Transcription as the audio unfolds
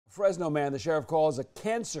Fresno man the sheriff calls a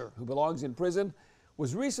cancer who belongs in prison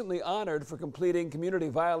was recently honored for completing community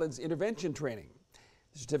violence intervention training.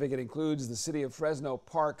 The certificate includes the City of Fresno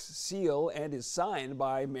Park's seal and is signed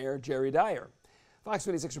by Mayor Jerry Dyer. Fox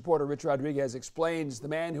 26 reporter Rich Rodriguez explains the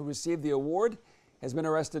man who received the award has been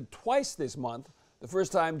arrested twice this month, the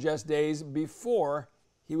first time just days before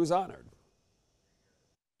he was honored.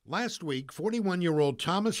 Last week, 41-year-old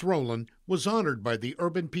Thomas Rowland was honored by the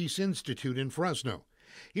Urban Peace Institute in Fresno.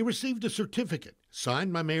 He received a certificate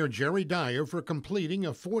signed by Mayor Jerry Dyer for completing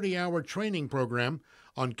a 40-hour training program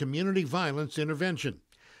on community violence intervention.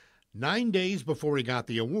 9 days before he got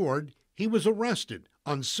the award, he was arrested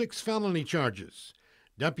on 6 felony charges.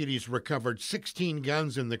 Deputies recovered 16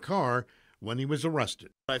 guns in the car when he was arrested.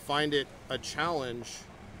 I find it a challenge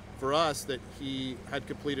for us that he had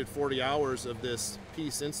completed 40 hours of this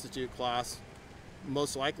Peace Institute class,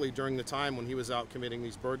 most likely during the time when he was out committing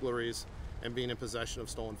these burglaries and being in possession of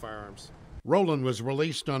stolen firearms. Rowland was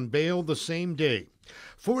released on bail the same day.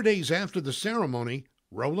 4 days after the ceremony,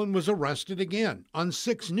 Rowland was arrested again on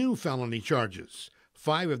 6 new felony charges.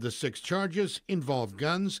 5 of the 6 charges involve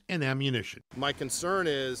guns and ammunition. My concern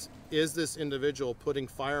is this individual putting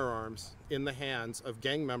firearms in the hands of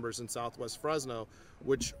gang members in Southwest Fresno,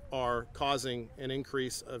 which are causing an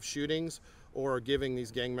increase of shootings or giving these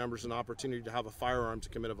gang members an opportunity to have a firearm to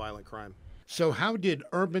commit a violent crime. So how did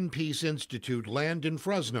Urban Peace Institute land in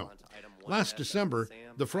Fresno? Last December,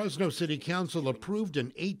 the Fresno City Council approved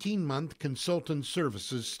an 18-month consultant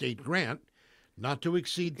services state grant, not to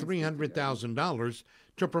exceed $300,000,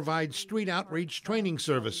 to provide street outreach training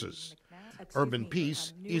services. Urban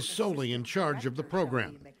Peace is solely in charge of the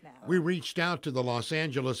program. We reached out to the Los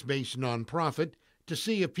Angeles-based nonprofit to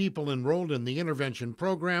see if people enrolled in the intervention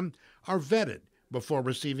program are vetted before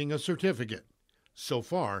receiving a certificate. So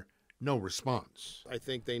far, no response. I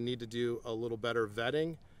think they need to do a little better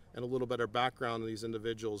vetting and a little better background on these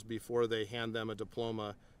individuals before they hand them a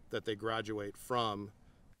diploma that they graduate from.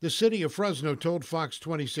 The City of Fresno told Fox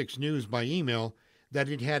 26 News by email that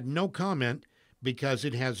it had no comment because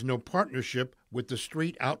it has no partnership with the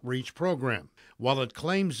Street Outreach Program. While it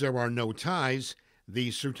claims there are no ties,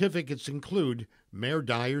 these certificates include Mayor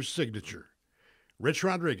Dyer's signature. Rich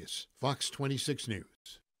Rodriguez, Fox 26 News.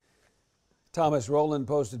 Thomas Rowland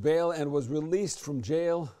posted bail and was released from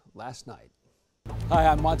jail last night. Hi,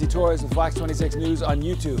 I'm Monty Torres of Fox 26 News on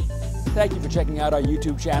YouTube. Thank you for checking out our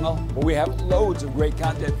YouTube channel, where we have loads of great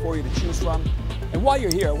content for you to choose from. And while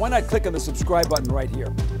you're here, why not click on the subscribe button right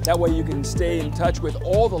here? That way you can stay in touch with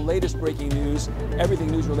all the latest breaking news,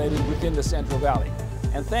 everything news related within the Central Valley.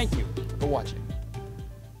 And thank you for watching.